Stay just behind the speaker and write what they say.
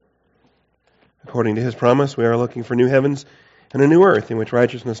According to his promise, we are looking for new heavens and a new earth in which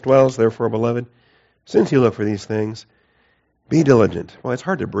righteousness dwells. Therefore, beloved, since you look for these things, be diligent. Well, it's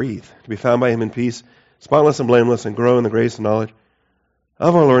hard to breathe. To be found by him in peace, spotless and blameless, and grow in the grace and knowledge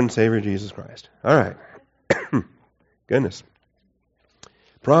of our Lord and Savior, Jesus Christ. All right. Goodness.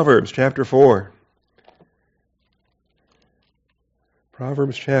 Proverbs chapter 4.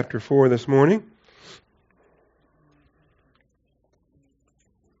 Proverbs chapter 4 this morning.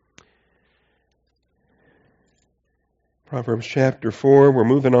 Proverbs chapter 4, we're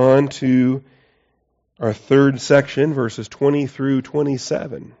moving on to our third section, verses 20 through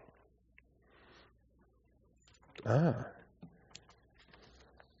 27.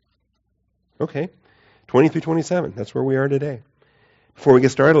 Okay, 20 through 27, that's where we are today. Before we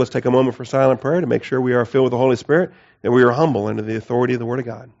get started, let's take a moment for silent prayer to make sure we are filled with the Holy Spirit, that we are humble under the authority of the Word of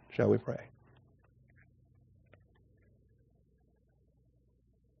God. Shall we pray?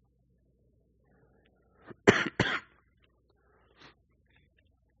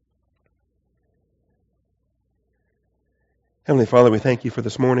 Heavenly Father, we thank you for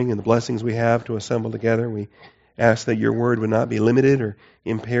this morning and the blessings we have to assemble together. We ask that your word would not be limited or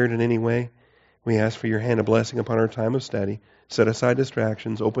impaired in any way. We ask for your hand of blessing upon our time of study. Set aside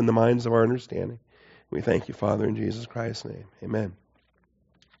distractions. Open the minds of our understanding. We thank you, Father, in Jesus Christ's name. Amen.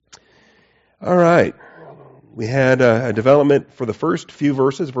 All right. We had a development for the first few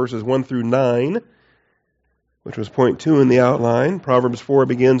verses 1 through 9, which was point 2 in the outline. Proverbs 4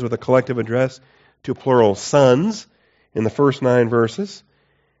 begins with a collective address to plural sons in the first 9 verses.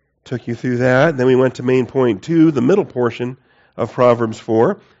 Took you through that. Then we went to main point 2, the middle portion of Proverbs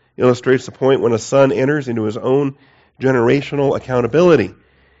 4. Illustrates the point when a son enters into his own generational accountability.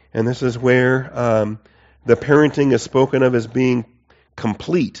 And this is where the parenting is spoken of as being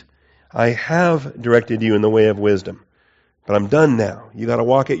complete. I have directed you in the way of wisdom, but I'm done now. You got to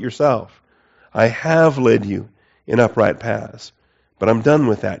walk it yourself. I have led you in upright paths, but I'm done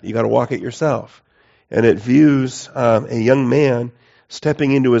with that. You got to walk it yourself. And it views a young man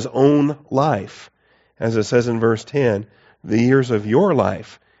stepping into his own life. As it says in verse 10, the years of your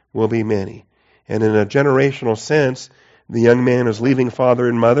life will be many. And in a generational sense, the young man is leaving father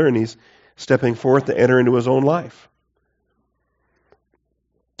and mother, and he's stepping forth to enter into his own life.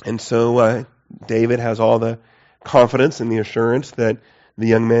 And so David has all the confidence and the assurance that the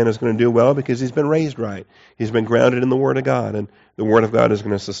young man is going to do well because he's been raised right. He's been grounded in the Word of God, and the Word of God is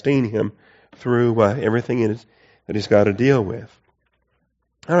going to sustain him through everything that he's got to deal with.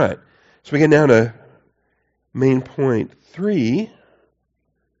 All right, so we get down to main point 3.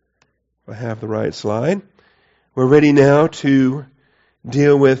 If I have the right slide. We're ready now to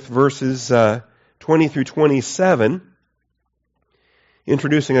deal with verses 20 through 27,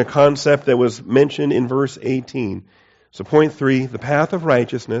 introducing a concept that was mentioned in verse 18. So point 3, the path of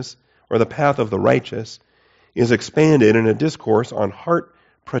righteousness, or the path of the righteous, is expanded in a discourse on heart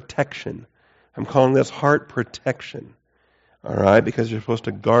protection. I'm calling this heart protection. All right, because you're supposed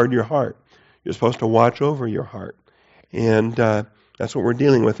to guard your heart. You're supposed to watch over your heart. And that's what we're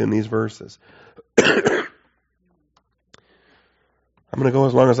dealing with in these verses. I'm going to go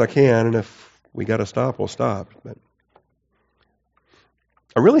as long as I can, and if we got to stop, we'll stop. But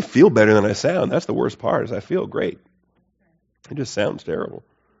I really feel better than I sound. That's the worst part, is I feel great. It just sounds terrible.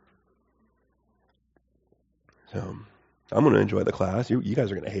 So I'm going to enjoy the class. You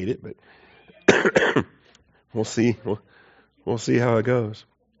guys are going to hate it, but we'll see. We'll see how it goes.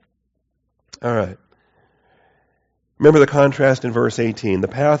 All right. Remember the contrast in verse 18. The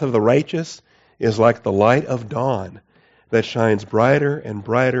path of the righteous is like the light of dawn that shines brighter and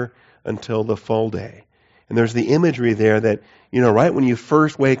brighter until the full day. And there's the imagery there that, right when you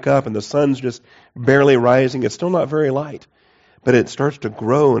first wake up and the sun's just barely rising, it's still not very light. But it starts to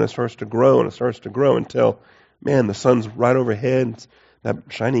grow and it starts to grow and it starts to grow until, man, the sun's right overhead. It's that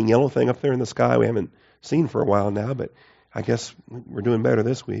shining yellow thing up there in the sky we haven't seen for a while now, but I guess we're doing better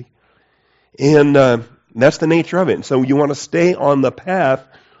this week. And that's the nature of it. And so you want to stay on the path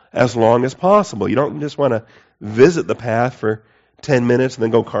as long as possible. You don't just want to visit the path for 10 minutes and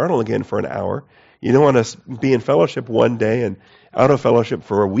then go carnal again for an hour. You don't want to be in fellowship one day and out of fellowship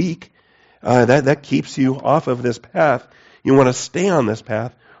for a week. That keeps you off of this path. You want to stay on this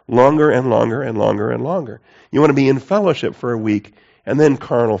path longer and longer and longer and longer. You want to be in fellowship for a week and then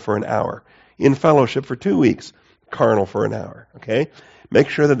carnal for an hour. In fellowship for 2 weeks, carnal for an hour. Okay? Make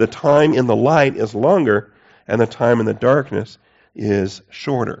sure that the time in the light is longer and the time in the darkness is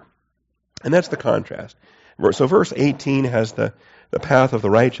shorter. And that's the contrast. So verse 18 has the path of the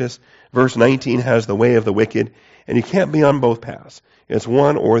righteous. Verse 19 has the way of the wicked. And you can't be on both paths. It's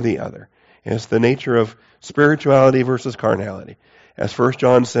one or the other. And it's the nature of spirituality versus carnality. As 1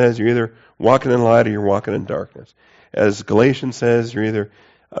 John says, you're either walking in light or you're walking in darkness. As Galatians says, you're either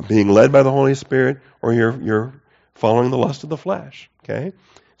being led by the Holy Spirit or you're following the lust of the flesh. Okay?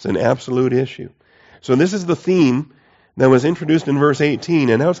 It's an absolute issue. So this is the theme that was introduced in verse 18,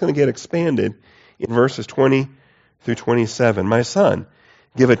 and now it's going to get expanded in verses 20 through 27. My son,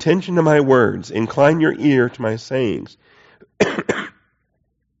 give attention to my words. Incline your ear to my sayings.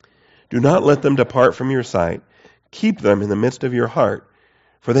 Do not let them depart from your sight. Keep them in the midst of your heart,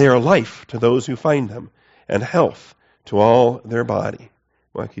 for they are life to those who find them, and health to all their body.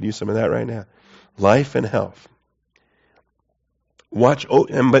 Well, I could use some of that right now. Life and health.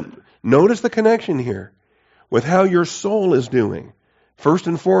 But notice the connection here with how your soul is doing, first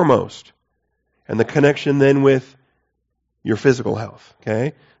and foremost, and the connection then with your physical health.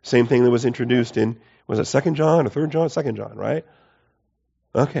 Okay? Same thing that was introduced in, was it 2 John or 3 John? 2 John, right?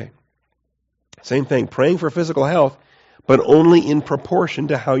 Okay. Same thing, praying for physical health, but only in proportion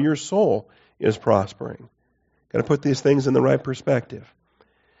to how your soul is prospering. Got to put these things in the right perspective.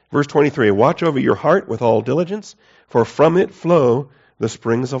 Verse 23, watch over your heart with all diligence, for from it flow the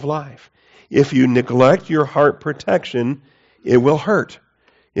springs of life. If you neglect your heart protection, it will hurt.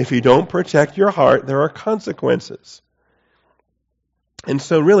 If you don't protect your heart, there are consequences. And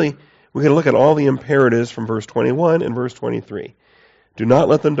so really, we're going to look at all the imperatives from verse 21 and verse 23. Do not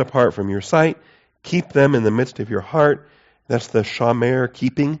let them depart from your sight. Keep them in the midst of your heart. That's the shamer,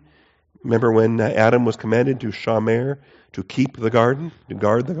 keeping. Remember when Adam was commanded to shamer, to keep the garden, to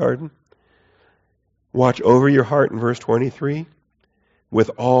guard the garden? Watch over your heart in verse 23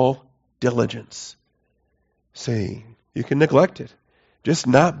 with all diligence. See, you can neglect it. Just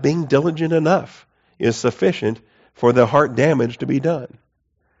not being diligent enough is sufficient for the heart damage to be done.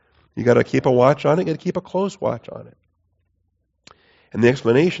 You got to keep a watch on it. You got to keep a close watch on it. And the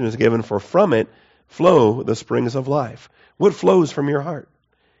explanation is given, for from it flow the springs of life. What flows from your heart?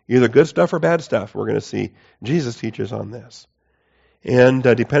 Either good stuff or bad stuff. We're going to see Jesus teaches on this. And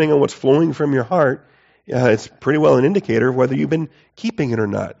depending on what's flowing from your heart, it's pretty well an indicator of whether you've been keeping it or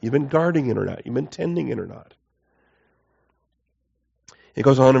not. You've been guarding it or not. You've been tending it or not. It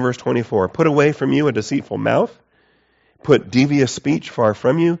goes on in verse 24. Put away from you a deceitful mouth. Put devious speech far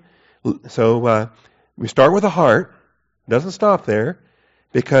from you. So we start with the heart. It doesn't stop there,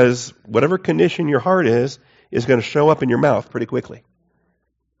 because whatever condition your heart is going to show up in your mouth pretty quickly.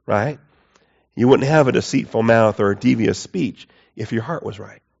 Right? You wouldn't have a deceitful mouth or a devious speech if your heart was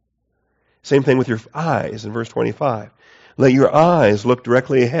right. Same thing with your eyes in verse 25. Let your eyes look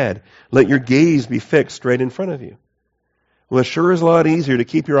directly ahead. Let your gaze be fixed straight in front of you. Well, it sure is a lot easier to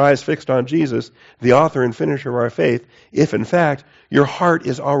keep your eyes fixed on Jesus, the author and finisher of our faith, if in fact your heart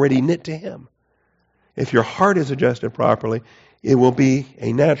is already knit to Him. If your heart is adjusted properly, it will be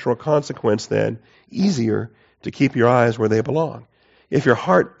a natural consequence then, easier to keep your eyes where they belong. If your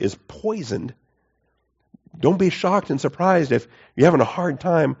heart is poisoned, don't be shocked and surprised if you're having a hard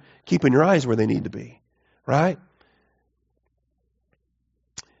time keeping your eyes where they need to be. Right?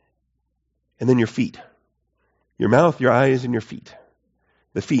 And then your feet. Your mouth, your eyes, and your feet.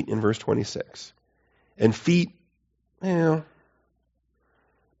 The feet in verse 26. And feet,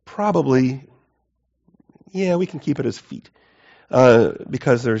 probably, we can keep it as feet.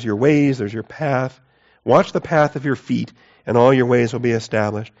 Because there's your ways, there's your path. Watch the path of your feet, and all your ways will be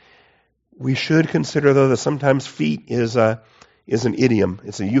established. We should consider, though, that sometimes feet is an idiom.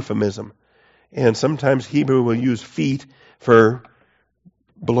 It's a euphemism. And sometimes Hebrew will use feet for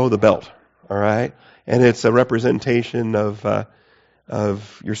below the belt. All right? And it's a representation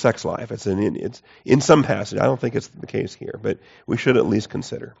of your sex life. It's in some passage. I don't think it's the case here, but we should at least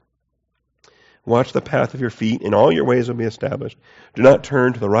consider. Watch the path of your feet, and all your ways will be established. Do not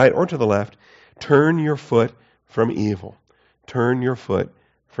turn to the right or to the left. Turn your foot from evil. Turn your foot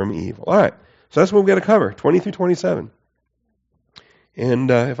from evil. All right, so that's what we've got to cover, 20 through 27.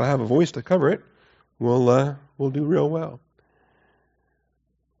 And if I have a voice to cover it, we'll do real well.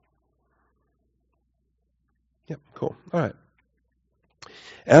 Yep, cool. All right.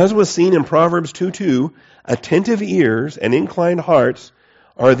 As was seen in Proverbs 2:2, attentive ears and inclined hearts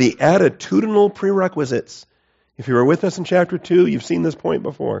are the attitudinal prerequisites. If you were with us in chapter 2, you've seen this point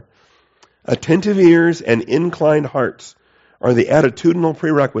before. Attentive ears and inclined hearts are the attitudinal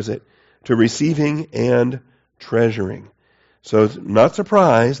prerequisite to receiving and treasuring. So not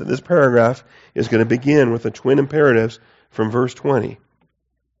surprised that this paragraph is going to begin with the twin imperatives from verse 20.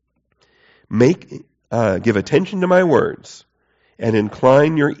 Give attention to my words and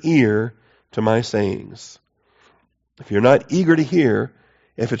incline your ear to my sayings. If you're not eager to hear,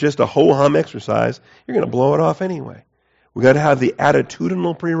 if it's just a ho-hum exercise, you're going to blow it off anyway. We've got to have the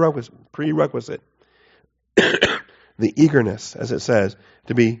attitudinal prerequisite. the eagerness, as it says,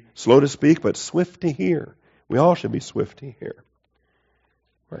 to be slow to speak but swift to hear. We all should be swift to hear.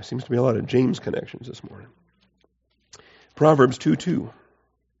 Well, there seems to be a lot of James connections this morning. Proverbs 2:2.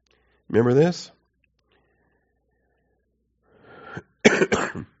 Remember this?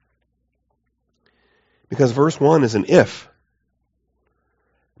 Because verse 1 is an if.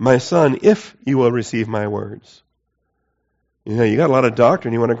 My son, if you will receive my words. You know, you got a lot of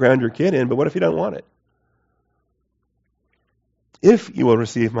doctrine you want to ground your kid in, but what if you don't want it? If you will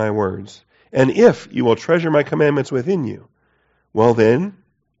receive my words, and if you will treasure my commandments within you, well then,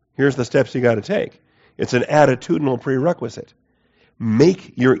 here's the steps you got to take. It's an attitudinal prerequisite.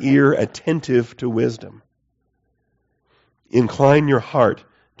 Make your ear attentive to wisdom. Incline your heart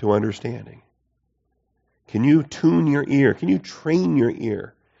to understanding. Can you tune your ear? Can you train your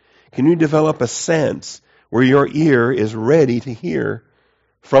ear? Can you develop a sense where your ear is ready to hear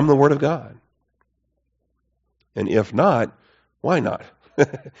from the Word of God? And if not, why not?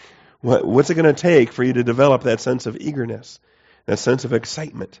 What's it going to take for you to develop that sense of eagerness, that sense of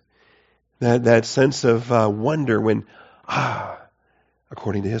excitement, that sense of wonder when,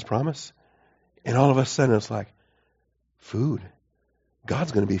 according to His promise, and all of a sudden it's like, food.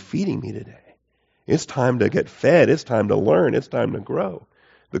 God's going to be feeding me today. It's time to get fed. It's time to learn. It's time to grow.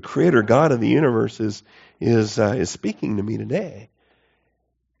 The Creator God of the universe is speaking to me today.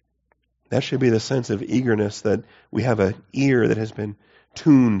 That should be the sense of eagerness, that we have an ear that has been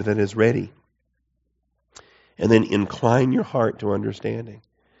tuned, that is ready. And then incline your heart to understanding.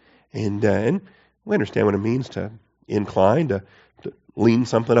 And we understand what it means to incline, to lean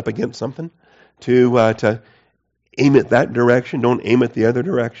something up against something, to aim it that direction. Don't aim it the other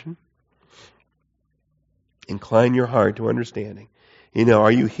direction. Incline your heart to understanding. You know,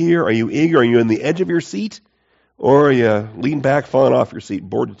 are you here? Are you eager? Are you on the edge of your seat? Or are you lean back, falling off your seat,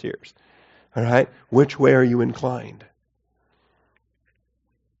 bored to tears? All right? Which way are you inclined?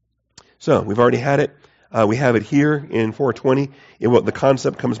 So, we've already had it. We have it here in 4:20. The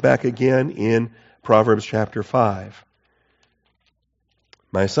concept comes back again in Proverbs chapter 5.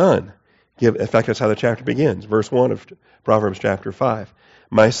 My son, in fact, that's how the chapter begins. Verse 1 of Proverbs chapter 5.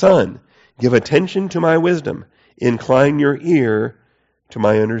 My son, give attention to my wisdom. Incline your ear to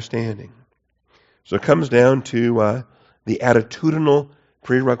my understanding. So it comes down to the attitudinal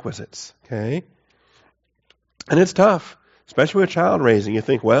prerequisites. Okay? And it's tough, especially with child raising. You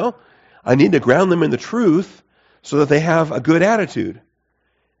think, well, I need to ground them in the truth so that they have a good attitude.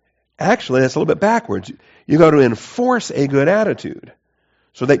 Actually, that's a little bit backwards. You got to enforce a good attitude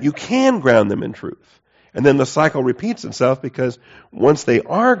so that you can ground them in truth. And then the cycle repeats itself, because once they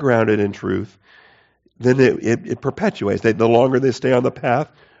are grounded in truth, then it perpetuates. The longer they stay on the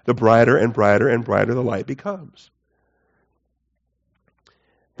path, the brighter and brighter and brighter the light becomes.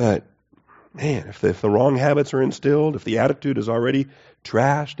 But, man, if the wrong habits are instilled, if the attitude is already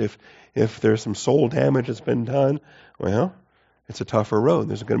trashed, if there's some soul damage that's been done, well, it's a tougher road.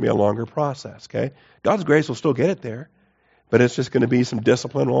 There's going to be a longer process, okay? God's grace will still get it there, but it's just going to be some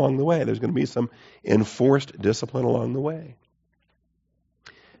discipline along the way. There's going to be some enforced discipline along the way.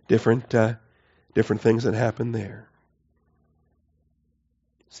 Different things that happen there.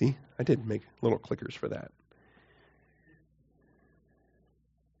 See, I did make little clickers for that.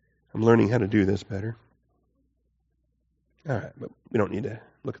 I'm learning how to do this better. All right, but we don't need to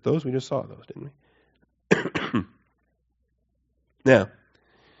look at those. We just saw those, didn't we? Now,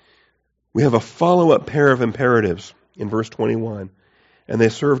 we have a follow-up pair of imperatives in verse 21, and they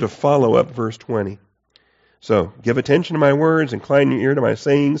serve to follow up verse 20. So, give attention to my words, incline your ear to my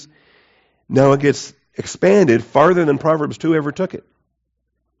sayings. Now it gets expanded farther than Proverbs 2 ever took it.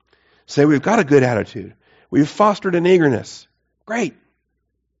 Say, we've got a good attitude. We've fostered an eagerness. Great.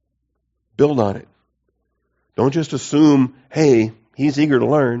 Build on it. Don't just assume, hey, he's eager to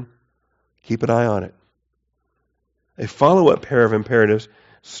learn. Keep an eye on it. A follow-up pair of imperatives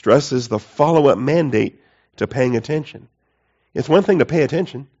stresses the follow-up mandate to paying attention. It's one thing to pay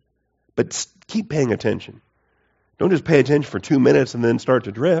attention, but keep paying attention. Don't just pay attention for 2 minutes and then start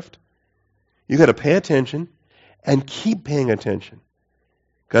to drift. You've got to pay attention and keep paying attention,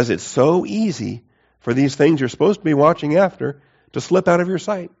 because it's so easy for these things you're supposed to be watching after to slip out of your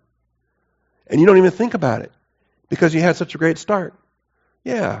sight. And you don't even think about it because you had such a great start.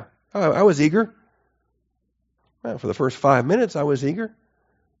 Yeah, I was eager. Well, for the first 5 minutes, I was eager.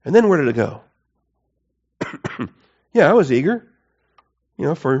 And then where did it go? Yeah, I was eager,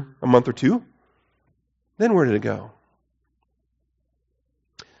 for a month or two. Then where did it go?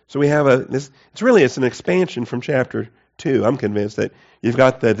 So we have it's an expansion from chapter 2. I'm convinced that you've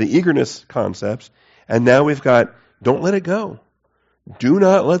got the eagerness concepts, and now we've got, don't let it go. Do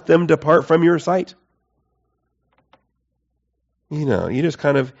not let them depart from your sight. You just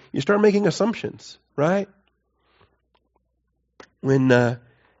you start making assumptions, right? When,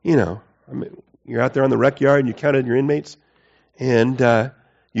 you're out there on the rec yard and you counted your inmates and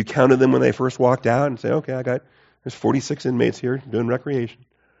you counted them when they first walked out and say, okay, there's 46 inmates here doing recreation.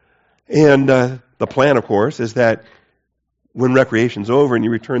 And the plan, of course, is that when recreation's over and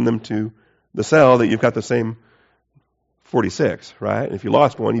you return them to the cell, that you've got the same 46, right? And if you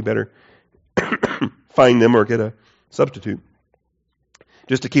lost one, you better find them or get a substitute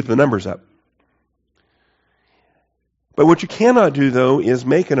just to keep the numbers up. But what you cannot do, though, is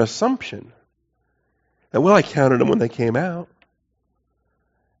make an assumption that, well, I counted them when they came out.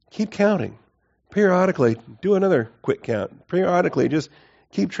 Keep counting. Periodically, do another quick count. Periodically, just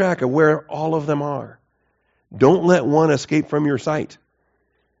keep track of where all of them are. Don't let one escape from your sight.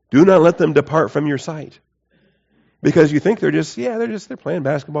 Do not let them depart from your sight. Because you think they're playing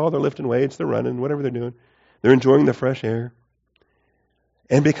basketball, they're lifting weights, they're running, whatever they're doing. They're enjoying the fresh air.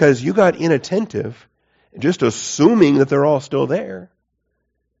 And because you got inattentive, just assuming that they're all still there,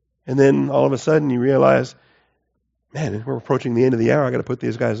 and then all of a sudden you realize, man, we're approaching the end of the hour, I got to put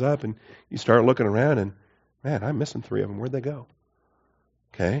these guys up, and you start looking around and, man, I'm missing 3 of them. Where'd they go?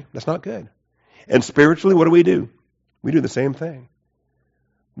 Okay, that's not good. And spiritually, what do? We do the same thing.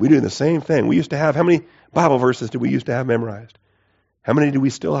 We do the same thing. We used to have, how many Bible verses did we used to have memorized? How many do we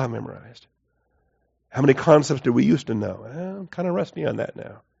still have memorized? How many concepts do we used to know? I'm kind of rusty on that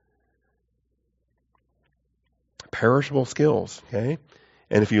now. Perishable skills, okay?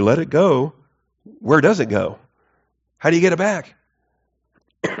 And if you let it go, where does it go? How do you get it back?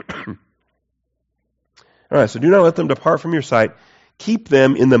 All right, so do not let them depart from your sight. Keep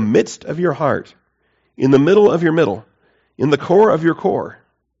them in the midst of your heart, in the middle of your middle, in the core of your core.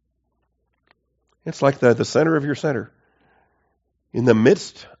 It's like the center of your center. In the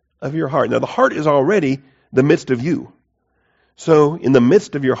midst of your heart. Now, the heart is already the midst of you. So, in the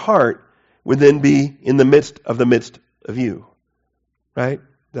midst of your heart would then be in the midst of you. Right?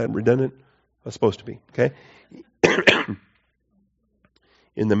 Is that redundant? It's supposed to be. Okay?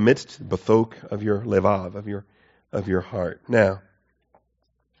 In the midst, bathok, of your levav, of your heart. Now,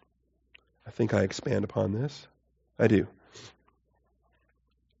 I think I expand upon this. I do.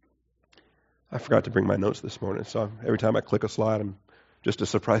 I forgot to bring my notes this morning, so every time I click a slide, I'm just as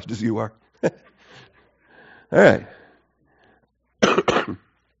surprised as you are. All right.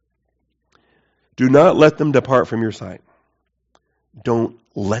 Do not let them depart from your sight. Don't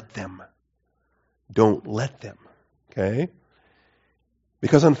let them. Don't let them. Okay?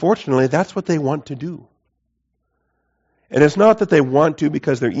 Because unfortunately, that's what they want to do. And it's not that they want to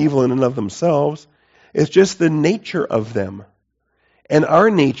because they're evil in and of themselves. It's just the nature of them. And our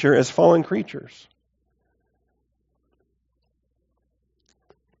nature as fallen creatures.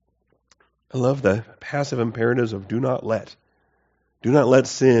 I love the passive imperatives of do not let. Do not let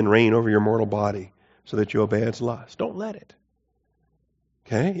sin reign over your mortal body so that you obey its lust. Don't let it.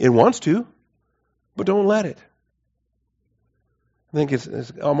 Okay? It wants to, but don't let it. I think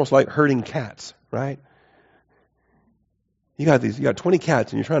it's almost like herding cats, right? You got 20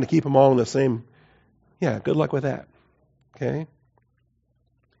 cats and you're trying to keep them all in the same. Yeah, good luck with that. Okay?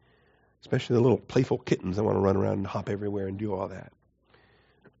 Especially the little playful kittens that want to run around and hop everywhere and do all that.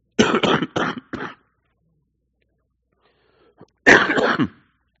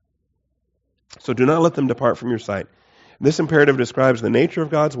 So do not let them depart from your sight. This imperative describes the nature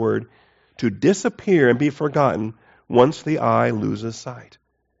of God's word to disappear and be forgotten once the eye loses sight.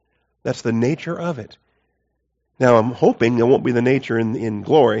 That's the nature of it. Now I'm hoping it won't be the nature in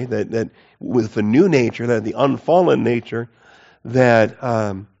glory, that with the new nature, that the unfallen nature, that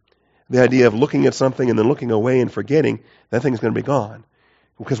the idea of looking at something and then looking away and forgetting, that thing's going to be gone.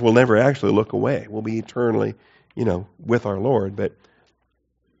 Because we'll never actually look away. We'll be eternally, with our Lord. But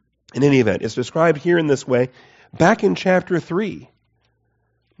in any event, it's described here in this way. Back in chapter 3. Let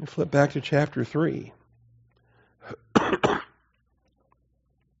me flip back to chapter 3.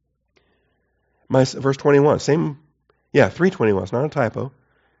 Verse 21. 3:21. It's not a typo.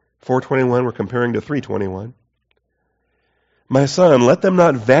 4:21, we're comparing to 3:21. My son, let them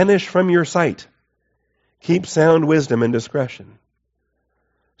not vanish from your sight. Keep sound wisdom and discretion.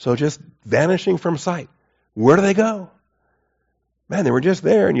 So just vanishing from sight. Where do they go? Man, they were just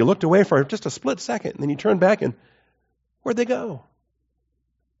there and you looked away for just a split second and then you turned back and where'd they go?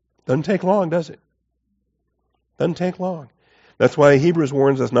 Doesn't take long, does it? Doesn't take long. That's why Hebrews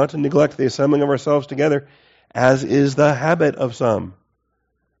warns us not to neglect the assembling of ourselves together, as is the habit of some.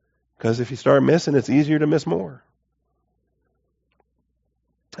 Because if you start missing, it's easier to miss more.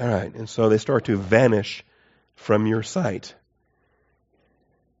 All right, and so they start to vanish from your sight.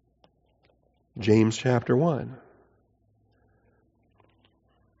 James chapter 1.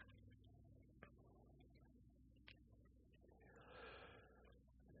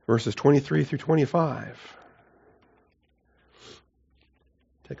 verses 23 through 25.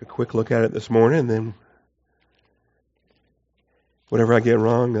 Take a quick look at it this morning, and then whatever I get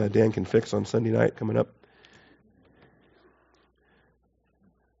wrong, Dan can fix on Sunday night coming up.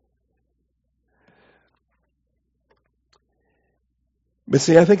 But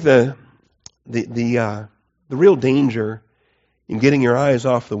see, I think the real danger in getting your eyes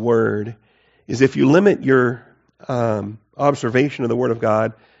off the Word is if you limit your observation of the Word of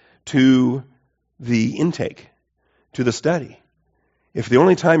God to the intake, to the study. If the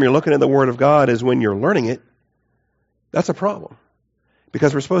only time you're looking at the Word of God is when you're learning it, that's a problem.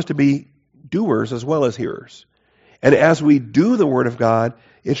 Because we're supposed to be doers as well as hearers. And as we do the Word of God,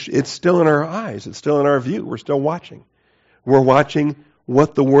 it's still in our eyes. It's still in our view. We're still watching. We're watching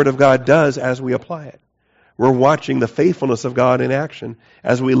what the Word of God does as we apply it. We're watching the faithfulness of God in action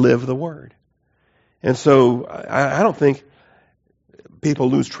as we live the Word. And so I don't think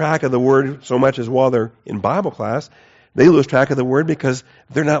people lose track of the Word so much as while they're in Bible class. They lose track of the Word because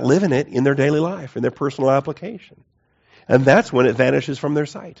they're not living it in their daily life, in their personal application. And that's when it vanishes from their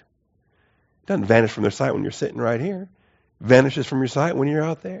sight. It doesn't vanish from their sight when you're sitting right here. It vanishes from your sight when you're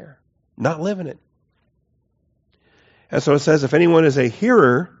out there, not living it. And so it says, if anyone is a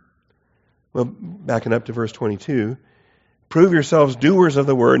hearer, well, backing up to verse 22, prove yourselves doers of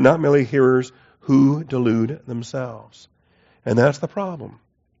the word, not merely hearers who delude themselves. And that's the problem.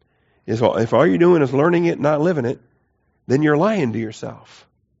 If all you're doing is learning it, not living it, then you're lying to yourself.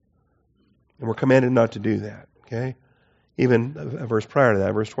 And we're commanded not to do that, okay? Even a verse prior to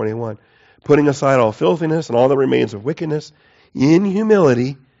that, verse 21. Putting aside all filthiness and all that remains of wickedness, in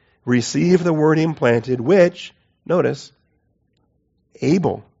humility receive the word implanted, which, notice,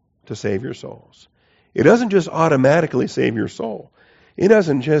 able to save your souls. It doesn't just automatically save your soul. It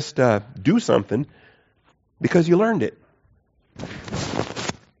doesn't just do something because you learned it.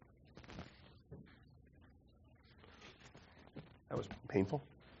 That was painful.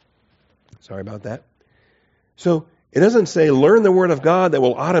 Sorry about that. So, it doesn't say learn the Word of God that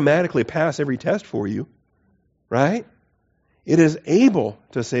will automatically pass every test for you, right? It is able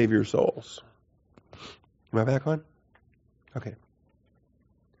to save your souls. Am I back on? Okay.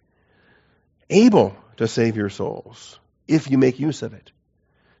 Able to save your souls if you make use of it.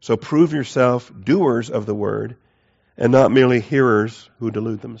 So prove yourself doers of the Word and not merely hearers who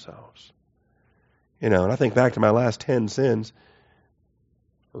delude themselves. And I think back to my last 10 sins,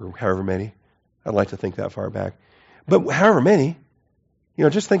 or however many. I'd like to think that far back. But however many,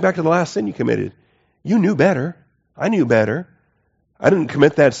 just think back to the last sin you committed. You knew better. I knew better. I didn't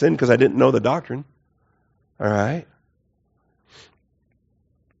commit that sin because I didn't know the doctrine. All right?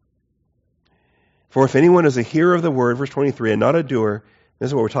 For if anyone is a hearer of the word, verse 23, and not a doer, this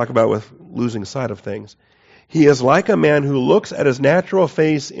is what we're talking about with losing sight of things. He is like a man who looks at his natural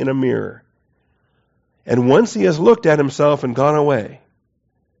face in a mirror. And once he has looked at himself and gone away.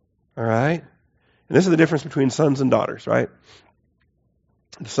 All right? And this is the difference between sons and daughters, right?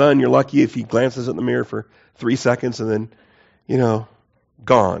 The son, you're lucky if he glances at the mirror for 3 seconds and then,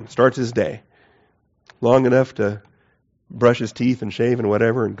 gone. Starts his day. Long enough to brush his teeth and shave and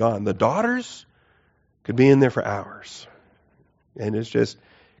whatever and gone. The daughters could be in there for hours. And it's just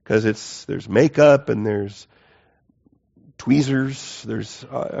because there's makeup and there's tweezers. There's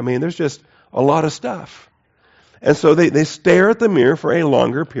just a lot of stuff. And so they stare at the mirror for a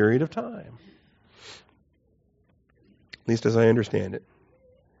longer period of time. At least as I understand it.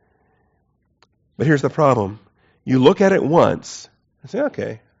 But here's the problem. You look at it once and say,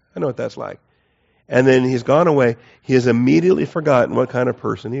 okay, I know what that's like. And then he's gone away. He has immediately forgotten what kind of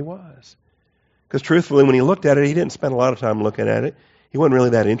person he was. Because truthfully, when he looked at it, he didn't spend a lot of time looking at it. He wasn't really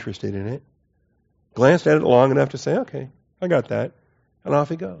that interested in it. Glanced at it long enough to say, okay, I got that. And off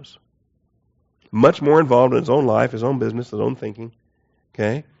he goes. Much more involved in his own life, his own business, his own thinking.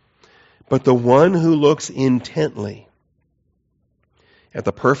 Okay? But the one who looks intently at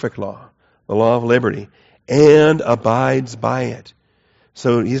the perfect law, the law of liberty, and abides by it.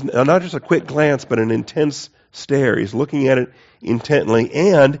 So he's not just a quick glance, but an intense stare. He's looking at it intently,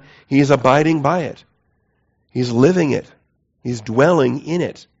 and he's abiding by it. He's living it. He's dwelling in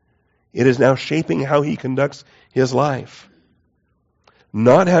it. It is now shaping how he conducts his life.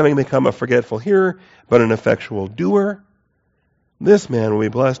 Not having become a forgetful hearer, but an effectual doer, this man will be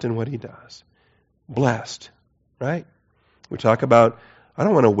blessed in what he does. Blessed, right? We talk about, I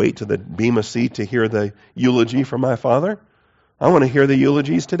don't want to wait to the Bema seat to hear the eulogy from my father. I want to hear the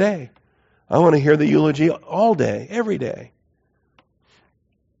eulogies today. I want to hear the eulogy all day, every day.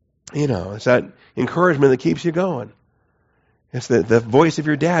 It's that encouragement that keeps you going. It's the voice of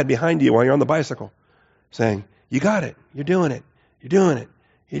your dad behind you while you're on the bicycle saying, you got it, you're doing it, you're doing it.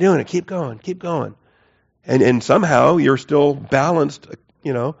 You're doing it. Keep going. Keep going. And somehow you're still balanced,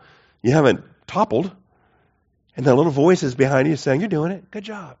 you haven't toppled. And the little voice is behind you saying, you're doing it. Good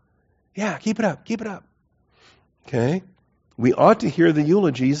job. Yeah, keep it up. Keep it up. Okay? We ought to hear the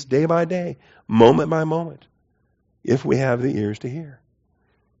eulogies day by day, moment by moment, if we have the ears to hear,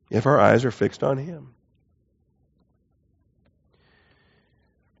 if our eyes are fixed on Him.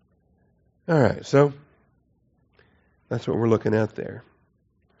 All right, so that's what we're looking at there.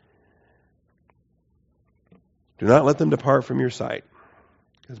 Do not let them depart from your sight,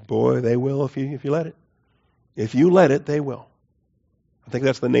 because boy, they will if you let it. If you let it, they will. I think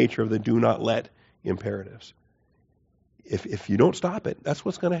that's the nature of the do not let imperatives. If you don't stop it, that's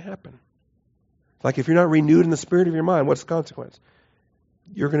what's going to happen. Like if you're not renewed in the spirit of your mind, what's the consequence?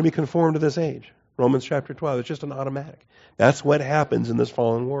 You're going to be conformed to this age. Romans chapter 12. It's just an automatic. That's what happens in this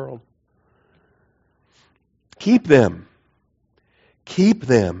fallen world. Keep them. Keep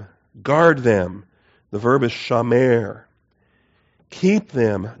them. Guard them. The verb is shamer. Keep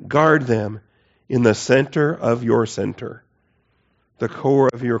them. Guard them in the center of your center. The core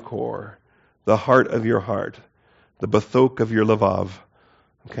of your core. The heart of your heart. The bathok of your lavav.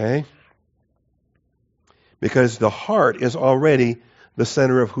 Okay? Because the heart is already the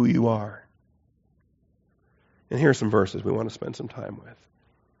center of who you are. And here are some verses we want to spend some time with.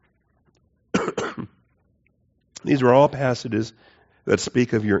 These are all passages that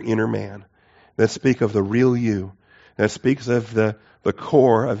speak of your inner man, that speak of the real you, that speaks of the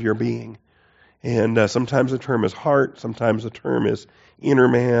core of your being. And sometimes the term is heart, sometimes the term is inner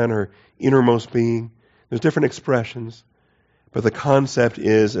man or innermost being. There's different expressions. But the concept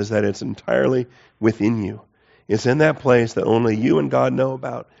is that it's entirely within you. It's in that place that only you and God know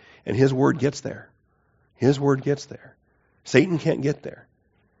about. And His Word gets there. His Word gets there. Satan can't get there.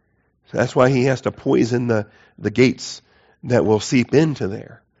 So that's why he has to poison the gates that will seep into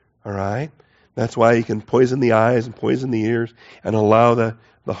there. All right? That's why he can poison the eyes and poison the ears and allow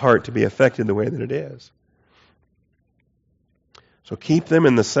the heart to be affected the way that it is. So keep them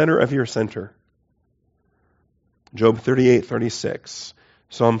in the center of your center. Job 38:36,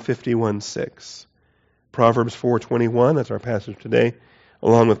 Psalm 51:6, Proverbs 4:21, that's our passage today,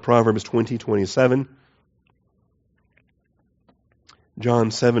 along with Proverbs 20:27,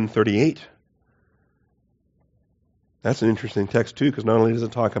 John 7:38. That's an interesting text too, because not only does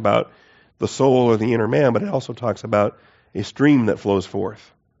it talk about the soul or the inner man, but it also talks about a stream that flows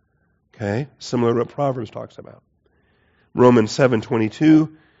forth. Okay? Similar to what Proverbs talks about. Romans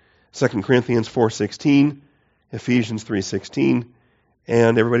 7:22, 2 Corinthians 4:16, Ephesians 3:16,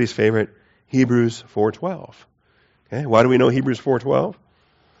 and everybody's favorite, Hebrews 4:12. Okay? Why do we know Hebrews 4:12?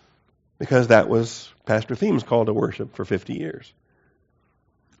 Because that was Pastor Thiem's call to worship for 50 years.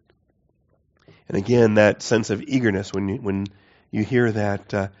 And again, that sense of eagerness when you hear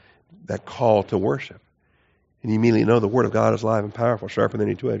that call to worship. And you immediately know the Word of God is alive and powerful, sharper than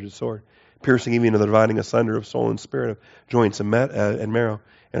any two-edged sword, piercing even to the dividing asunder of soul and spirit, of joints and marrow,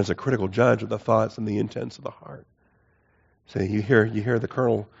 and is a critical judge of the thoughts and the intents of the heart. So you hear the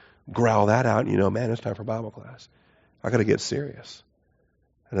colonel growl that out, and you know, man, it's time for Bible class. I got to get serious,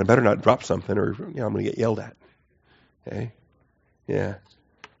 and I better not drop something, or I'm going to get yelled at. Okay, yeah.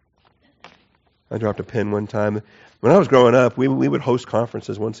 I dropped a pen one time. When I was growing up, we would host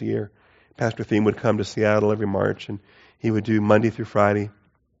conferences once a year. Pastor Thiem would come to Seattle every March, and he would do Monday through Friday,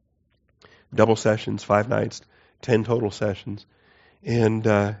 double sessions, 5 nights, 10 total sessions. And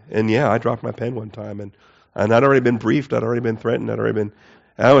yeah, I dropped my pen one time, and I'd already been briefed, I'd already been threatened,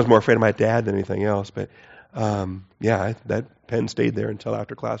 I was more afraid of my dad than anything else. But yeah, that pen stayed there until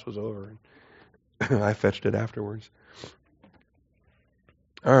after class was over, and I fetched it afterwards.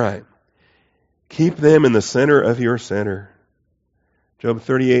 All right. Keep them in the center of your center. Job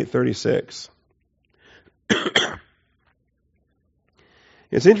 38:36.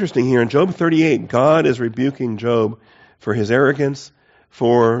 It's interesting here in Job 38, God is rebuking Job for his arrogance,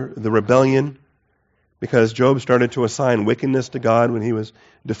 for the rebellion, because Job started to assign wickedness to God when he was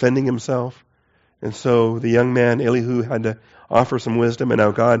defending himself. And so the young man, Elihu, had to offer some wisdom, and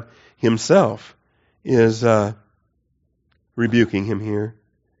now God Himself is rebuking him here.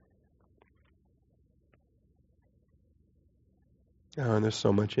 Oh, and there's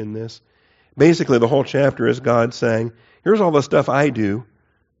so much in this. Basically, the whole chapter is God saying, here's all the stuff I do.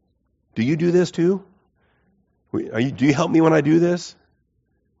 Do you do this too? Do you help me when I do this?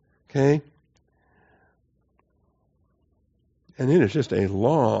 Okay? And it is just a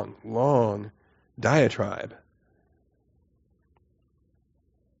long, long diatribe.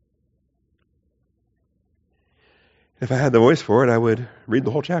 If I had the voice for it, I would read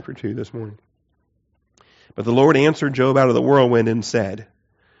the whole chapter to you this morning. But the Lord answered Job out of the whirlwind and said,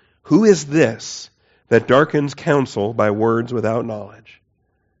 Who is this that darkens counsel by words without knowledge?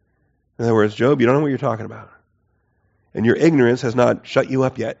 In other words, Job, you don't know what you're talking about. And your ignorance has not shut you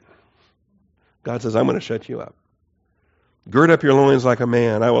up yet. God says, I'm going to shut you up. Gird up your loins like a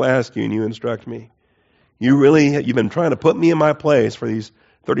man. I will ask you and you instruct me. You've been trying to put me in my place for these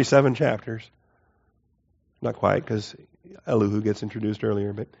 37 chapters. Not quite, because Elihu gets introduced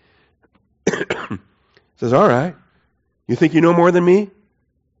earlier, but says, all right, you think you know more than me?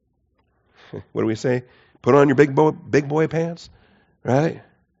 What do we say? Put on your big boy pants, right?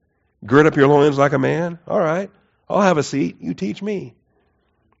 Gird up your loins like a man. All right, I'll have a seat. You teach me.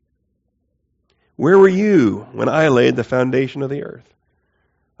 Where were you when I laid the foundation of the earth?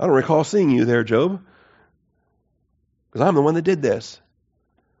 I don't recall seeing you there, Job, because I'm the one that did this.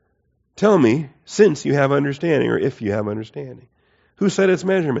 Tell me, since you have understanding, or if you have understanding. Who set its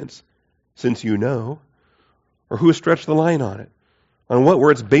measurements? Since you know. Or who stretched the line on it? On what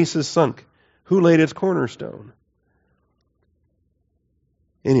were its bases sunk? Who laid its cornerstone?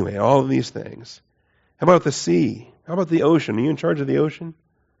 Anyway, all of these things. How about the sea? How about the ocean? Are you in charge of the ocean?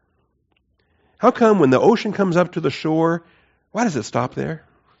 How come when the ocean comes up to the shore, why does it stop there?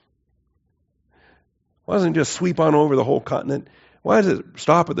 Why doesn't it just sweep on over the whole continent? Why does it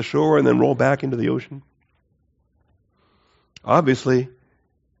stop at the shore and then roll back into the ocean? Obviously,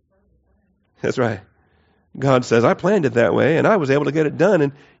 that's right. God says, I planned it that way, and I was able to get it done,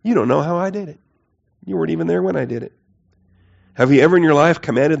 and you don't know how I did it. You weren't even there when I did it. Have you ever in your life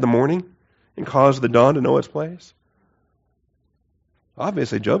commanded the morning and caused the dawn to know its place?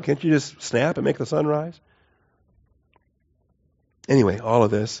 Obviously, Job, can't you just snap and make the sun rise? Anyway, all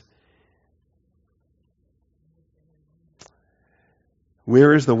of this.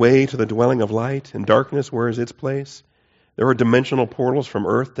 Where is the way to the dwelling of light? And darkness, where is its place? There are dimensional portals from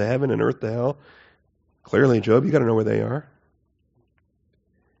earth to heaven and earth to hell. Clearly, Job, you got to know where they are.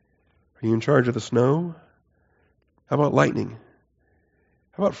 Are you in charge of the snow? How about lightning?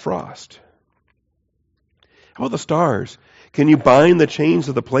 How about frost? How about the stars? Can you bind the chains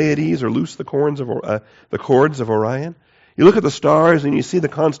of the Pleiades or loose the cords of Orion? You look at the stars and you see the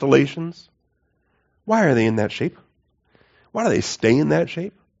constellations. Why are they in that shape? Why do they stay in that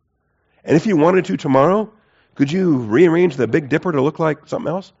shape? And if you wanted to tomorrow, could you rearrange the Big Dipper to look like something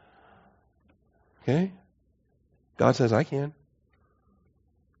else? Okay? God says, I can.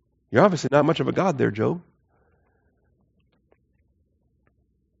 You're obviously not much of a God there, Job.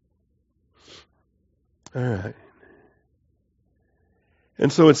 All right.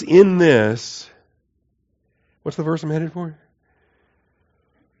 And so it's in this. What's the verse I'm headed for?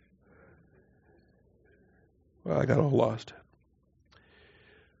 Well, I got all lost.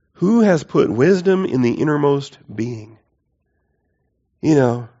 Who has put wisdom in the innermost being? You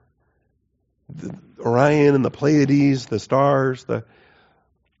know, the Orion and the Pleiades, the stars,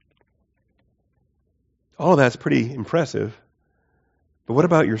 all of that's pretty impressive. But what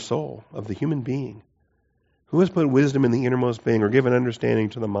about your soul of the human being? Who has put wisdom in the innermost being or given understanding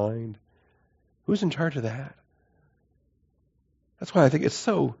to the mind? Who's in charge of that? That's why I think it's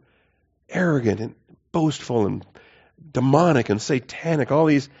so arrogant and boastful and demonic and satanic. All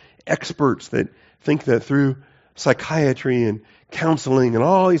these experts that think that through psychiatry and counseling and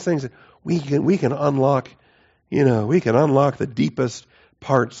all these things that we can unlock, we can unlock the deepest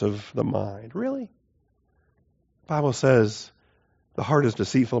parts of the mind. Really? The Bible says the heart is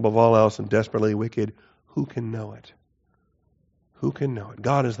deceitful above all else and desperately wicked. Who can know it? Who can know it?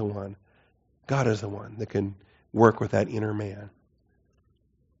 God is the one. God is the one that can work with that inner man.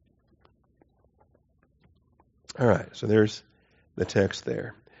 All right, so there's the text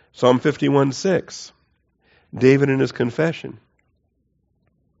there. Psalm 51:6. David in his confession.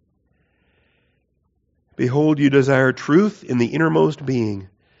 Behold, you desire truth in the innermost being,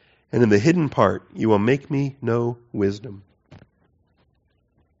 and in the hidden part you will make me know wisdom.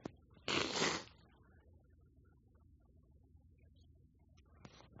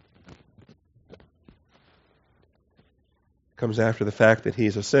 Comes after the fact that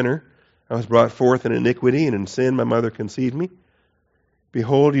he's a sinner. I was brought forth in iniquity, and in sin my mother conceived me.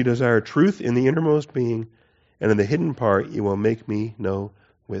 Behold, you desire truth in the innermost being, and in the hidden part you will make me know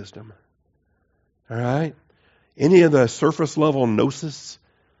wisdom. All right? Any of the surface level gnosis,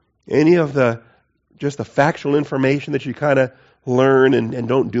 any of the just the factual information that you kind of learn and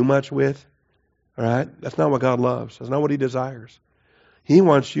don't do much with, all right? That's not what God loves. That's not what He desires. He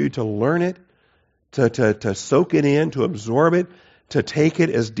wants you to learn it, to soak it in, to absorb it, to take it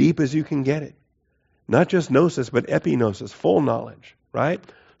as deep as you can get it. Not just gnosis, but epignosis, full knowledge, right?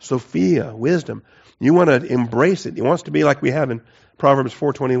 Sophia, wisdom. You want to embrace it. It wants to be like we have in Proverbs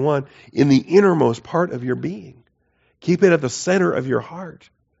 4:21, in the innermost part of your being. Keep it at the center of your heart.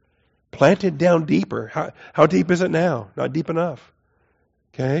 Planted down deeper. How deep is it now? Not deep enough.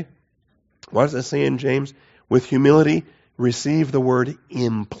 Okay? What does it say in James? With humility, receive the word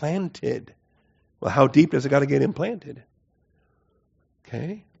implanted. Well, how deep does it got to get implanted?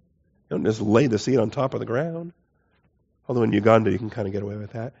 Okay? Don't just lay the seed on top of the ground. Although in Uganda you can kind of get away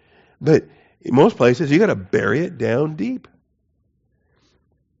with that. But in most places you got to bury it down deep.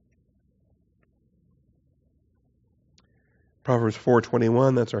 Proverbs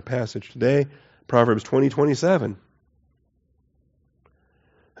 4:21, that's our passage today. Proverbs 20:27.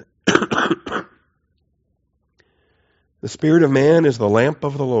 The spirit of man is the lamp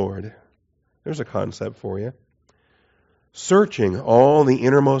of the Lord. There's a concept for you. Searching all the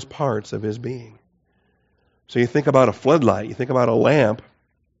innermost parts of his being. So you think about a floodlight, you think about a lamp,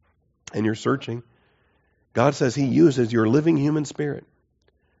 and you're searching. God says he uses your living human spirit,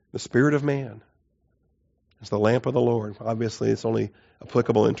 the spirit of man. It's the lamp of the Lord. Obviously, it's only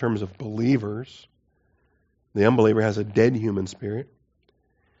applicable in terms of believers. The unbeliever has a dead human spirit.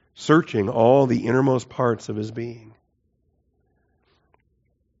 Searching all the innermost parts of his being.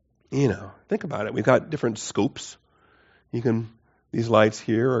 You know, think about it. We've got different scopes. These lights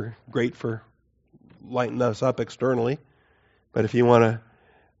here are great for lighting us up externally. But if you want to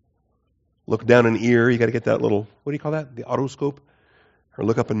look down an ear, you got to get that little, what do you call that? The otoscope? Or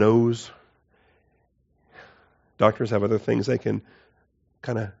look up a nose. Doctors have other things they can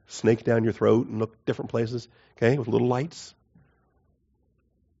kind of snake down your throat and look different places, okay, with little lights.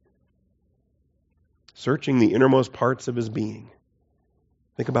 Searching the innermost parts of his being.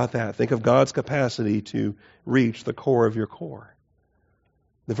 Think about that. Think of God's capacity to reach the core of your core.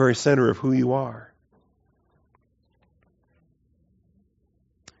 The very center of who you are.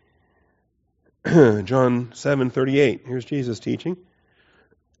 John 7:38. Here's Jesus teaching.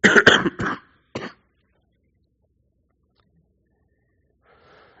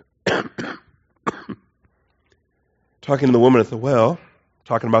 Talking to the woman at the well,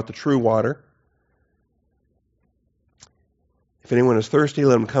 talking about the true water. If anyone is thirsty,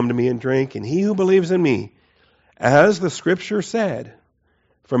 let him come to me and drink. And he who believes in me, as the Scripture said,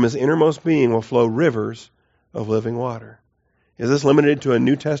 from his innermost being will flow rivers of living water. Is this limited to a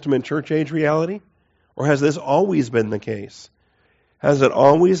New Testament church age reality? Or has this always been the case? Has it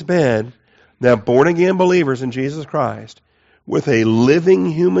always been that born-again believers in Jesus Christ, with a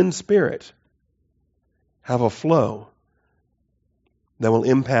living human spirit, have a flow that will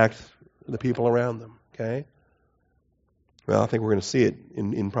impact the people around them? Okay? Well, I think we're going to see it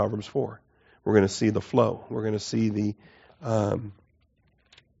in Proverbs 4. We're going to see the flow. We're going to see the,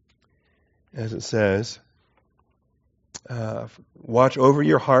 as it says, watch over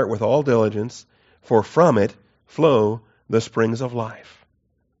your heart with all diligence, for from it flow the springs of life.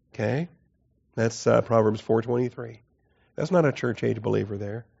 Okay? That's Proverbs 4:23. That's not a church age believer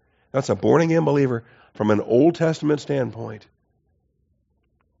there. That's a born-again believer from an Old Testament standpoint.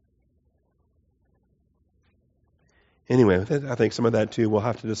 Anyway, I think some of that too we'll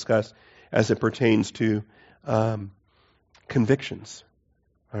have to discuss as it pertains to convictions.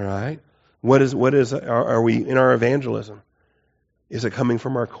 All right? Are we in our evangelism? Is it coming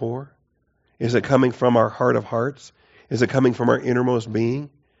from our core? Is it coming from our heart of hearts? Is it coming from our innermost being?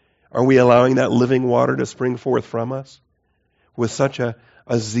 Are we allowing that living water to spring forth from us with such a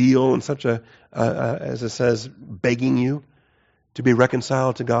zeal and such as it says, begging you to be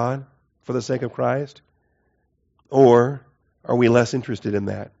reconciled to God for the sake of Christ? Or are we less interested in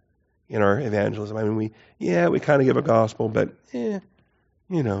that in our evangelism? I mean, we kind of give a gospel, but we're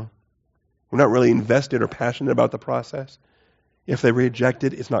not really invested or passionate about the process. If they reject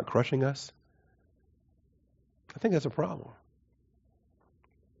it, it's not crushing us. I think that's a problem.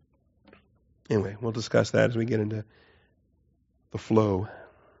 Anyway, we'll discuss that as we get into the flow.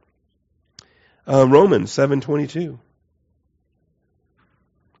 Romans 7:22.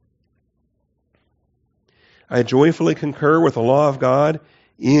 I joyfully concur with the law of God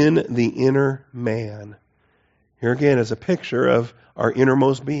in the inner man. Here again is a picture of our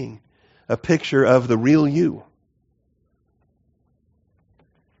innermost being, a picture of the real you.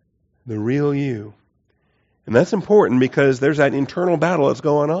 The real you. And that's important because there's that internal battle that's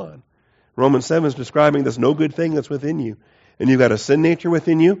going on. Romans 7 is describing this no good thing that's within you. And you've got a sin nature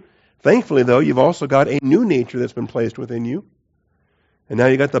within you. Thankfully, though, you've also got a new nature that's been placed within you. And now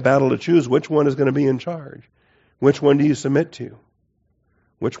you've got the battle to choose which one is going to be in charge. Which one do you submit to?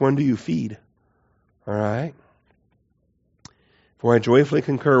 Which one do you feed? All right? For I joyfully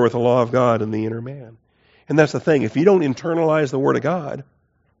concur with the law of God in the inner man. And that's the thing. If you don't internalize the Word of God,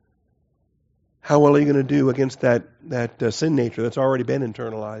 how well are you going to do against that sin nature that's already been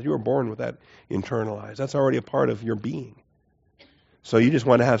internalized? You were born with that internalized. That's already a part of your being. So you just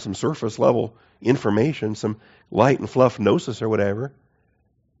want to have some surface level information, some light and fluff gnosis or whatever.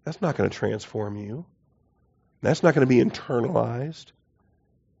 That's not going to transform you. That's not going to be internalized.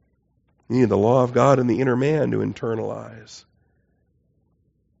 You need the law of God in the inner man to internalize.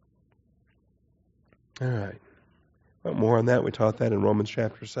 All right. Well, more on that. We taught that in Romans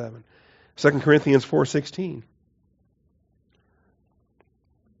chapter 7. 2 Corinthians 4:16.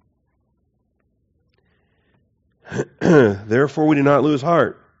 Therefore we do not lose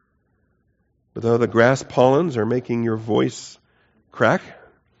heart. But though the grass pollens are making your voice crack,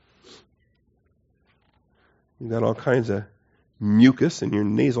 you've got all kinds of mucus in your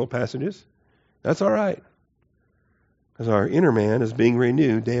nasal passages, that's all right. Because our inner man is being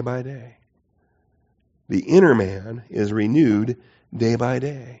renewed day by day. The inner man is renewed day by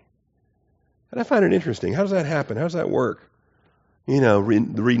day. And I find it interesting. How does that happen? How does that work? The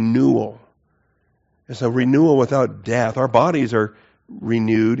renewal. It's a renewal without death. Our bodies are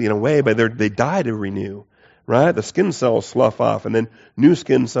renewed in a way, but they die to renew, right? The skin cells slough off, and then new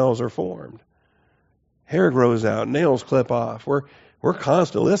skin cells are formed. Hair grows out, nails clip off. We're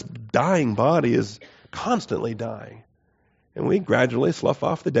constantly, this dying body is constantly dying. And we gradually slough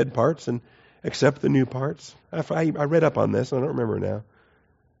off the dead parts and accept the new parts. I read up on this, I don't remember now,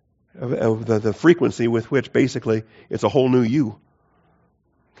 of the frequency with which basically it's a whole new you.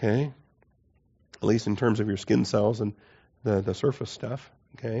 Okay? At least in terms of your skin cells and the surface stuff.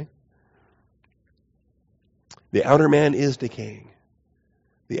 Okay? The outer man is decaying.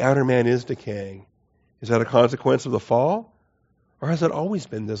 The outer man is decaying. Is that a consequence of the fall? Or has it always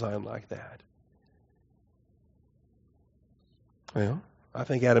been designed like that? Well, I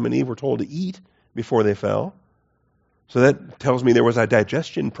think Adam and Eve were told to eat before they fell. So that tells me there was a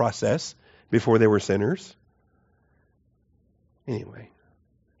digestion process before they were sinners. Anyway,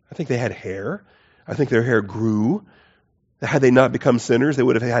 I think they had hair. I think their hair grew. Had they not become sinners, they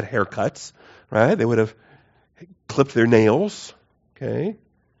would have had haircuts, right? They would have clipped their nails. Okay?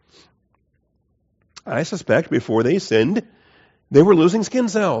 I suspect before they sinned, they were losing skin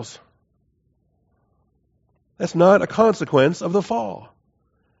cells. That's not a consequence of the fall.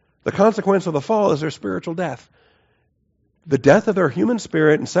 The consequence of the fall is their spiritual death. The death of their human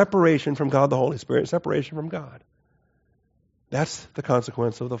spirit and separation from God the Holy Spirit, separation from God. That's the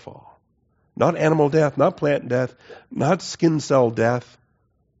consequence of the fall. Not animal death, not plant death, not skin cell death,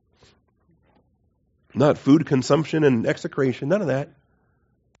 not food consumption and execration, none of that.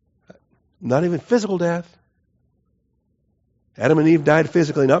 Not even physical death. Adam and Eve died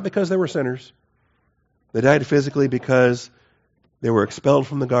physically, not because they were sinners. They died physically because they were expelled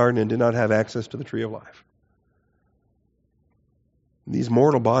from the garden and did not have access to the tree of life. These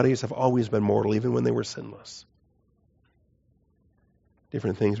mortal bodies have always been mortal, even when they were sinless.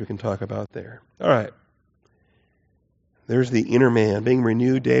 Different things we can talk about there. All right. There's the inner man being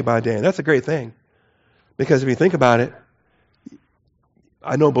renewed day by day. And that's a great thing. Because if you think about it,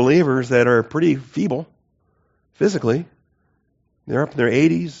 I know believers that are pretty feeble physically. They're up in their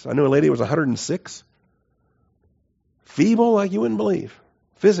 80s. I know a lady who was 106. Feeble like you wouldn't believe,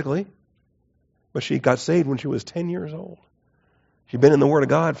 physically. But she got saved when she was 10 years old. She'd been in the Word of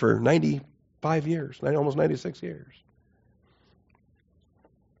God for 95 years, almost 96 years.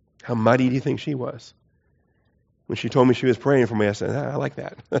 How mighty do you think she was? When she told me she was praying for me, I said, I like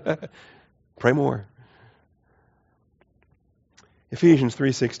that. Pray more. Ephesians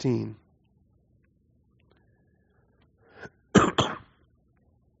 3:16.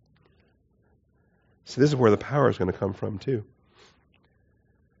 So this is where the power is going to come from too.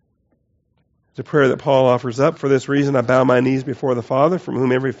 It's a prayer that Paul offers up. For this reason I bow my knees before the Father, from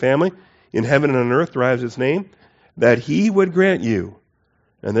whom every family in heaven and on earth derives its name, that he would grant you,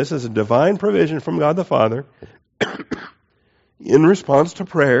 and this is a divine provision from God the Father, in response to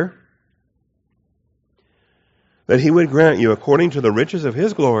prayer, that he would grant you, according to the riches of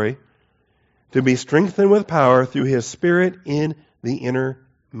his glory, to be strengthened with power through his Spirit in the inner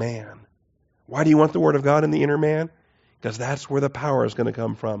man. Why do you want the Word of God in the inner man? Because that's where the power is going to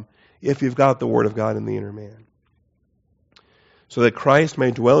come from, if you've got the Word of God in the inner man. So that Christ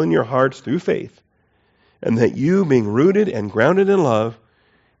may dwell in your hearts through faith, and that you, being rooted and grounded in love,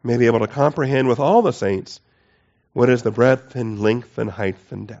 may be able to comprehend with all the saints what is the breadth and length and height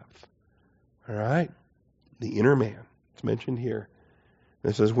and depth. All right? The inner man. It's mentioned here.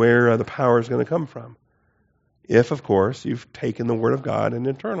 This is where the power is going to come from. If, of course, you've taken the Word of God and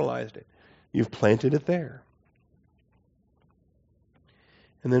internalized it. You've planted it there.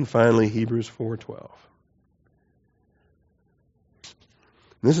 And then finally, Hebrews 4:12.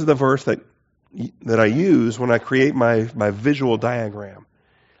 This is the verse that I use when I create my visual diagram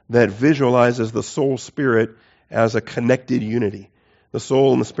that visualizes the soul spirit as a connected unity. The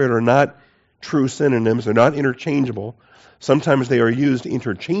soul and the spirit are not true synonyms. They're not interchangeable. Sometimes they are used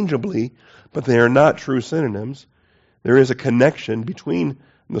interchangeably, but they are not true synonyms. There is a connection between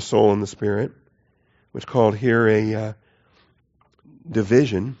the soul and the spirit, which is called here a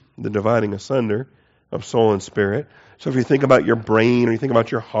division, the dividing asunder of soul and spirit. So if you think about your brain or you think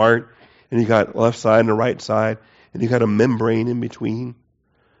about your heart, and you got left side and a right side, and you got a membrane in between.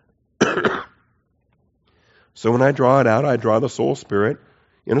 So when I draw it out, I draw the soul spirit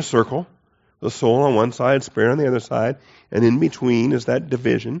in a circle, the soul on one side, spirit on the other side, and in between is that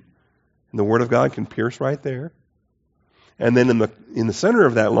division. And the Word of God can pierce right there. And then in the center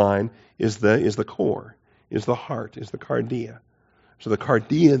of that line is the core, is the heart, is the cardia. So the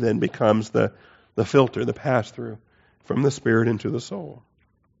cardia then becomes the filter, the pass-through from the spirit into the soul.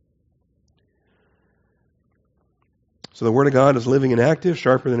 So the Word of God is living and active,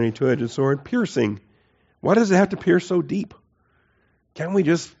 sharper than any two-edged sword, piercing. Why does it have to pierce so deep? Can't we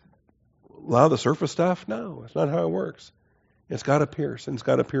just allow the surface stuff? No, that's not how it works. It's got to pierce, and it's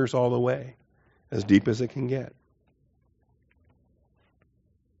got to pierce all the way, as deep as it can get.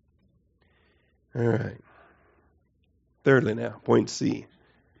 All right. Thirdly now, point C.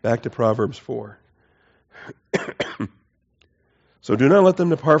 Back to Proverbs 4. So do not let them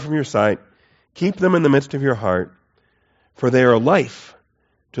depart from your sight. Keep them in the midst of your heart, for they are life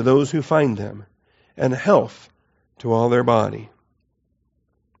to those who find them, and health to all their body.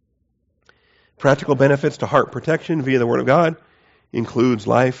 Practical benefits to heart protection via the Word of God includes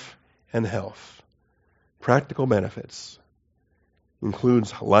life and health. Practical benefits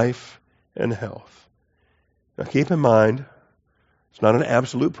includes life and health. Now keep in mind, it's not an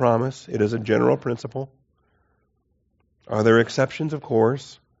absolute promise. It is a general principle. Are there exceptions? Of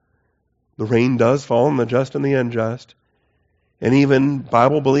course. The rain does fall on the just and the unjust. And even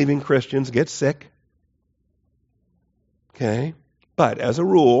Bible-believing Christians get sick. Okay? But as a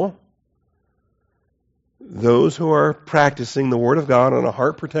rule, those who are practicing the Word of God on a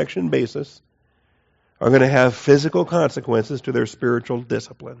heart protection basis are going to have physical consequences to their spiritual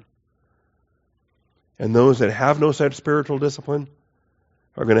discipline. And those that have no such spiritual discipline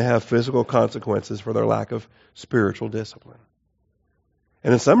are going to have physical consequences for their lack of spiritual discipline.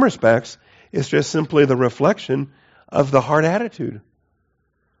 And in some respects, it's just simply the reflection of the heart attitude,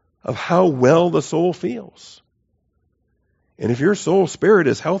 of how well the soul feels. And if your soul spirit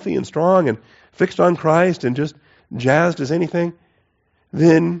is healthy and strong and fixed on Christ and just jazzed as anything,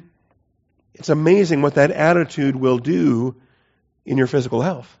 then it's amazing what that attitude will do in your physical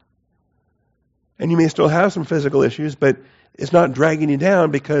health. And you may still have some physical issues, but it's not dragging you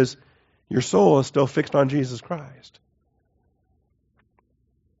down because your soul is still fixed on Jesus Christ.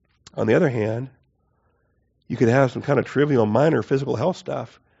 On the other hand, you could have some kind of trivial, minor physical health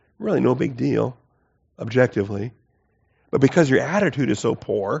stuff, really no big deal, objectively. But because your attitude is so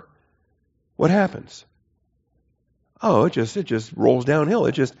poor, what happens? Oh, it just rolls downhill.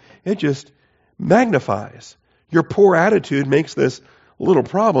 It just magnifies. Your poor attitude makes this little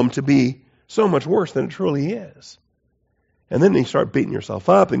problem to be so much worse than it truly is. And then you start beating yourself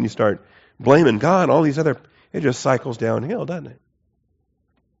up and you start blaming God, all these other, it just cycles downhill, doesn't it?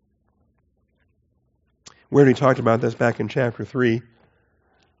 We already talked about this back in chapter 3.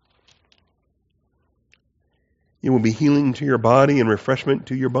 It will be healing to your body and refreshment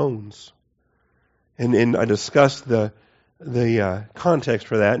to your bones. And I discussed the context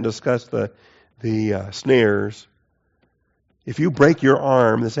for that and discussed the snares. If you break your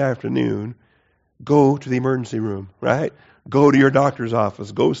arm this afternoon, go to the emergency room, right? Go to your doctor's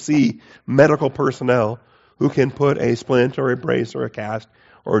office. Go see medical personnel who can put a splint or a brace or a cast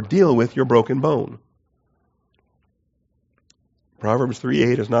or deal with your broken bone. Proverbs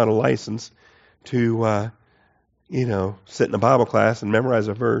 3:8 is not a license to, sit in a Bible class and memorize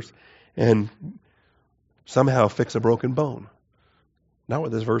a verse and somehow fix a broken bone. Not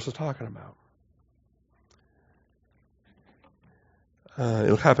what this verse is talking about.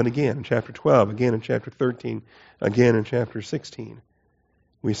 It'll happen again in chapter 12, again in chapter 13, again in chapter 16.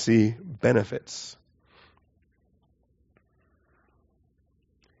 We see benefits.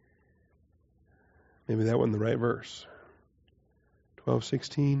 Maybe that wasn't the right verse.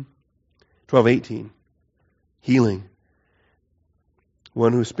 12:18. Healing.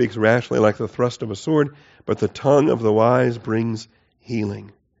 One who speaks rashly like the thrust of a sword, but the tongue of the wise brings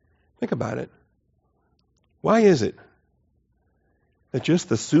healing. Think about it. Why is it that just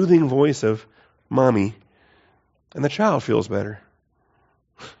the soothing voice of mommy and the child feels better?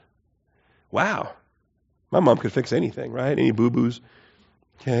 Wow. My mom could fix anything, right? Any boo-boos.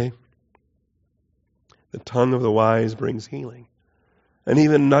 Okay. The tongue of the wise brings healing. And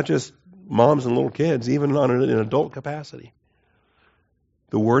even not just moms and little kids, even on an adult capacity.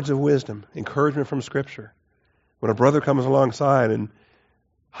 the words of wisdom, encouragement from Scripture. When a brother comes alongside and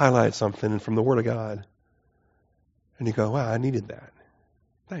highlights something from the Word of God, and you go, wow, I needed that.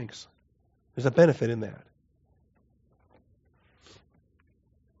 Thanks. There's a benefit in that.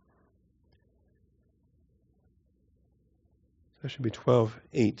 That should be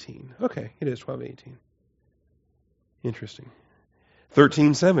 12:18. Okay, it is 12:18. Interesting.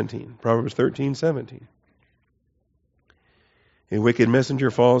 13:17. Proverbs 13:17. A wicked messenger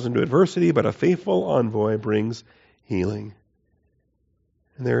falls into adversity, but a faithful envoy brings healing.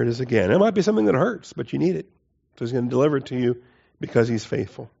 And there it is again. It might be something that hurts, but you need it. So he's going to deliver it to you because he's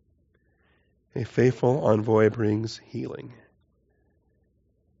faithful. A faithful envoy brings healing.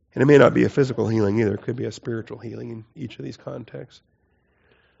 And it may not be a physical healing either. It could be a spiritual healing in each of these contexts.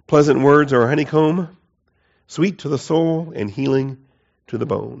 Pleasant words are a honeycomb, sweet to the soul and healing to the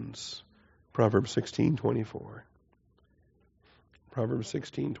bones. Proverbs 16:24. Proverbs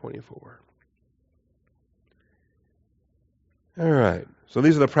 16:24. All right. So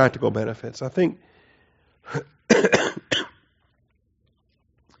these are the practical benefits. I think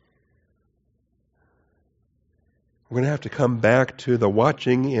we're going to have to come back to the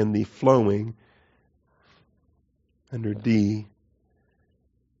watching and the flowing under D.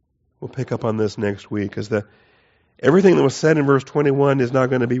 We'll pick up on this next week because everything that was said in verse 21 is now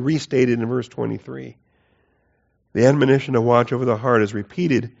going to be restated in verse 23. The admonition to watch over the heart is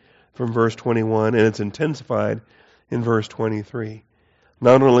repeated from verse 21 and it's intensified in verse 23.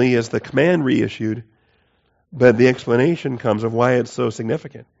 Not only is the command reissued, but the explanation comes of why it's so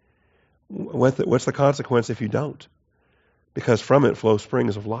significant. What's the consequence if you don't? Because from it flow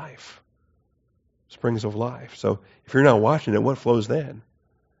springs of life. Springs of life. So if you're not watching it, what flows then?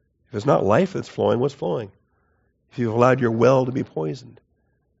 If it's not life that's flowing, what's flowing? If you've allowed your well to be poisoned.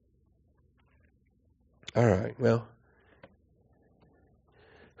 All right, well.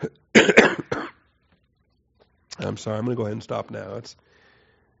 I'm sorry, I'm going to go ahead and stop now. It's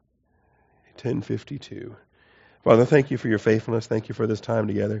 10:52. Father, thank you for your faithfulness. Thank you for this time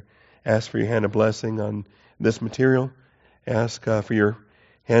together. Ask for your hand of blessing on this material. Ask for your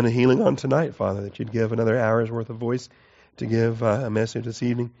hand of healing on tonight, Father, that you'd give another hour's worth of voice to give a message this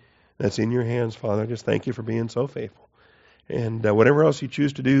evening that's in your hands, Father. Just thank you for being so faithful. And whatever else you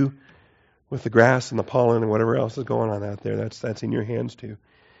choose to do with the grass and the pollen and whatever else is going on out there, that's in your hands too.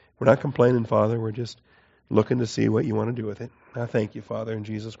 We're not complaining, Father. We're just looking to see what you want to do with it. I thank you, Father, in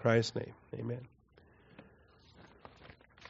Jesus Christ's name. Amen.